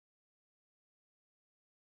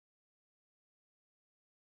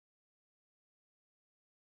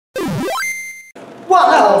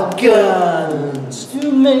wild guns.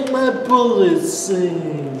 You make my bullets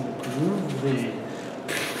sing. Groovy.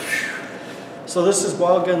 So this is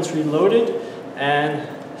Wild Guns Reloaded, and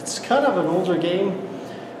it's kind of an older game.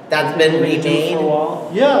 That's been remade for a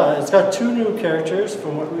while. Yeah, it's got 2 new characters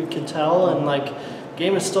from what we can tell, and like, the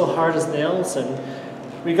game is still hard as nails, and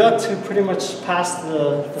we got to pretty much past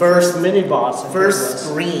the first mini boss. First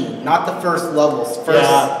screen, not the first levels. First.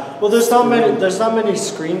 Yeah. Well, there's not many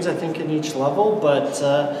screens I think in each level, but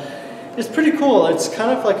it's pretty cool. It's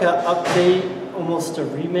kind of like an update, almost a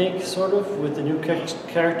remake sort of, with the new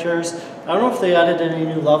characters. I don't know if they added any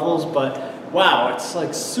new levels, but wow, it's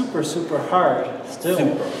like super hard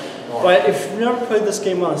still. But if you've never played this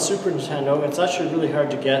game on a Super Nintendo, it's actually really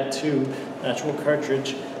hard to get to an actual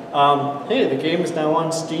cartridge. Hey, the game is now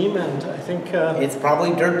on Steam, and I think it's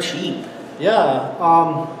probably dirt cheap.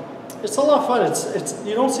 Yeah, it's a lot of fun. It's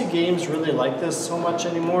you don't see games really like this so much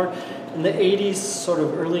anymore. In the 80s, sort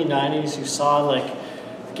of early 90s, you saw like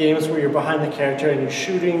games where you're behind the character and you're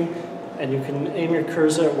shooting, and you can aim your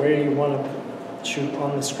cursor at where you want to shoot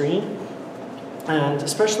on the screen. And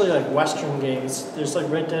especially like Western games, there's like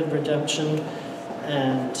Red Dead Redemption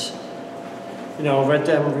and Red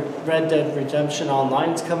Dead Redemption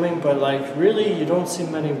Online's coming, but like really you don't see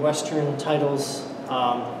many Western titles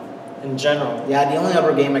in general. Yeah, the only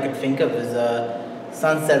other game I could think of is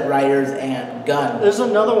Sunset Riders and Gun. There's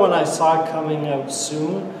another one I saw coming out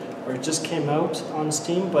soon, or it just came out on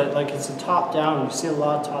Steam, but like it's a top-down. You see a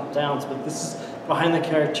lot of top-downs, but this is behind the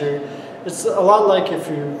character. It's a lot like, if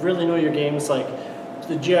you really know your games, like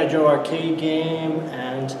the G.I. Joe arcade game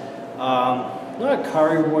and not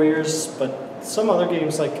Akari Warriors, but some other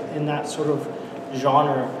games like in that sort of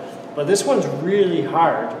genre. But this one's really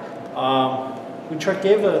hard. We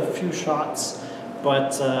gave it a few shots,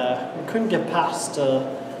 but we couldn't get past the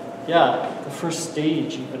first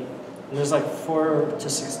stage even. And there's like 4 to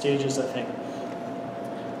 6 stages, I think.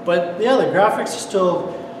 But yeah, the graphics are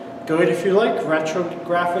still good. If you like retro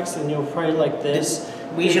graphics, then you'll probably like this.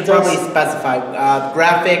 We should probably specify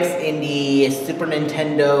graphics in the Super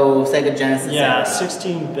Nintendo, Sega Genesis era.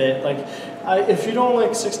 16-bit. Like, if you don't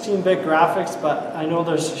like 16-bit graphics, but I know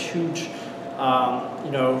there's a huge, not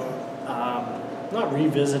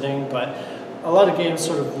revisiting, but a lot of games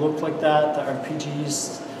sort of look like that. The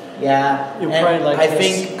RPGs. Yeah, you'll probably like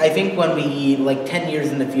this. I think when we, like 10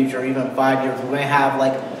 years in the future, or even 5 years, we're going to have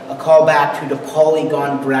like a callback to the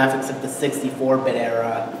polygon graphics of the 64-bit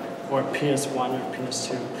era. Or PS1 or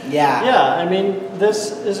PS2. Yeah. Yeah, I mean,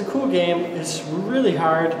 this is a cool game. It's really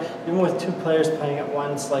hard, even with 2 players playing at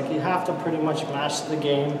once. Like, you have to pretty much match the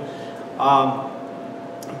game.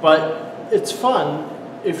 But it's fun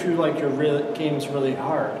if you like your games really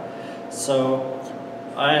hard. So,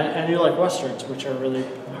 and you like Westerns, which are really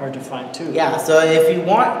hard to find too. Yeah, so if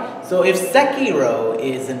Sekiro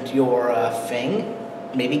isn't your thing,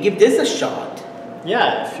 maybe give this a shot.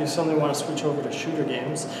 Yeah, if you suddenly want to switch over to shooter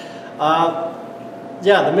games.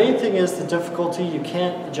 Yeah, the main thing is the difficulty. You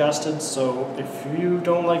can't adjust it, so if you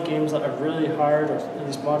don't like games that are really hard, or at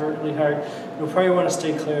least moderately hard, you'll probably want to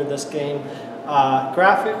stay clear of this game.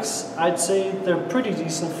 Graphics, I'd say they're pretty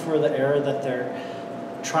decent for the era that they're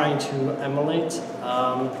trying to emulate.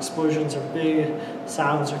 Explosions are big,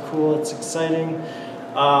 sounds are cool, it's exciting.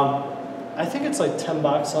 I think it's like $10,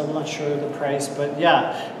 I'm not sure the price, but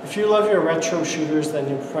yeah, if you love your retro shooters, then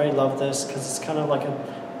you'll probably love this, because it's kind of like a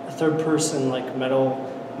third-person, like metal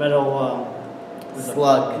slug.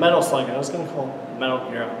 Metal Slug. I was going to call it Metal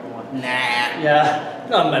Gear. Nah. Yeah,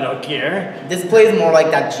 not Metal Gear. This plays more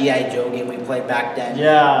like that G.I. Joe game we played back then.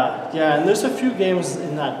 Yeah, and there's a few games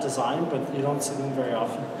in that design, but you don't see them very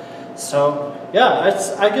often. So, yeah,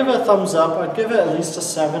 I give it a thumbs up. I'd give it at least a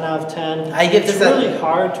 7 out of 10. It's really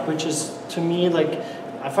hard, which is, to me, like,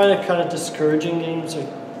 I find it kind of discouraging games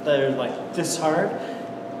that are, like, this hard.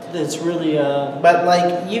 It's really, But,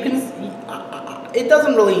 like, you can... it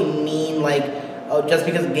doesn't really mean, like, oh, just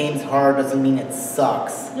because a game's hard doesn't mean it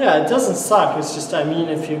sucks. Yeah, it doesn't suck. It's just, I mean,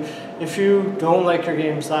 if you don't like your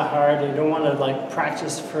games that hard, and you don't want to, like,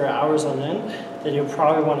 practice for hours on end, then you'll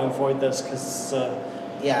probably want to avoid this, because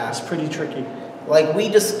it's pretty tricky. Like, we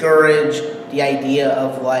discourage the idea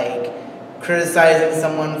of, like, criticizing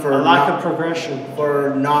someone for a lack of progression,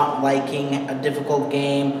 for not liking a difficult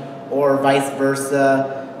game, or vice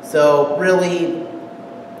versa. So really,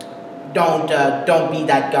 don't be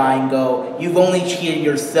that guy and go, you've only cheated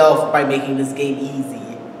yourself by making this game easy.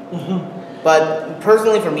 But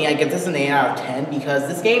personally for me, I give this an 8 out of 10 because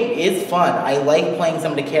this game is fun. I like playing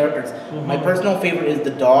some of the characters. My personal favorite is the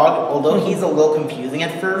dog, although he's a little confusing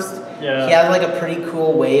at first. Yeah. He has like a pretty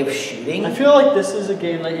cool way of shooting. I feel like this is a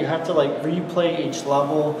game that you have to like replay each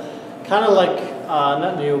level kind of like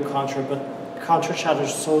not Neo Contra, but Contra Shattered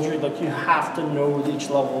Soldier. Like you have to know each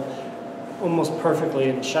level almost perfectly.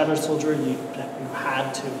 In Shattered Soldier, you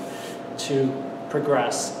had to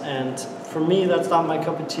progress, and for me, that's not my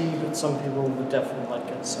cup of tea. But some people would definitely like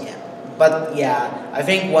it. So. Yeah. But yeah, I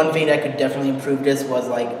think one thing that could definitely improve this was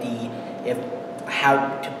like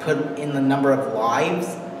how to put in the number of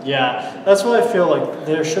lives. Yeah, that's what I feel like.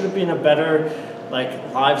 There should have been a better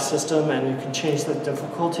like live system, and you can change the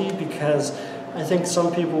difficulty, because I think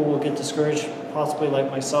some people will get discouraged, possibly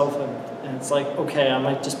like myself, and it's like, okay, I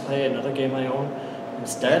might just play another game I own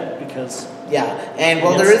instead, because yeah, and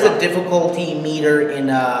while there is a difficulty meter in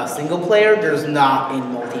single player, there's not in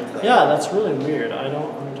multiplayer. Yeah, that's really weird. I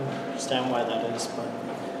don't understand why that is, but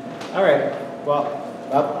all right, well,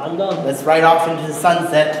 I'm done. Let's ride off into the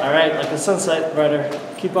sunset. All right, like a sunset rider.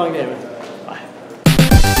 Keep on gaming.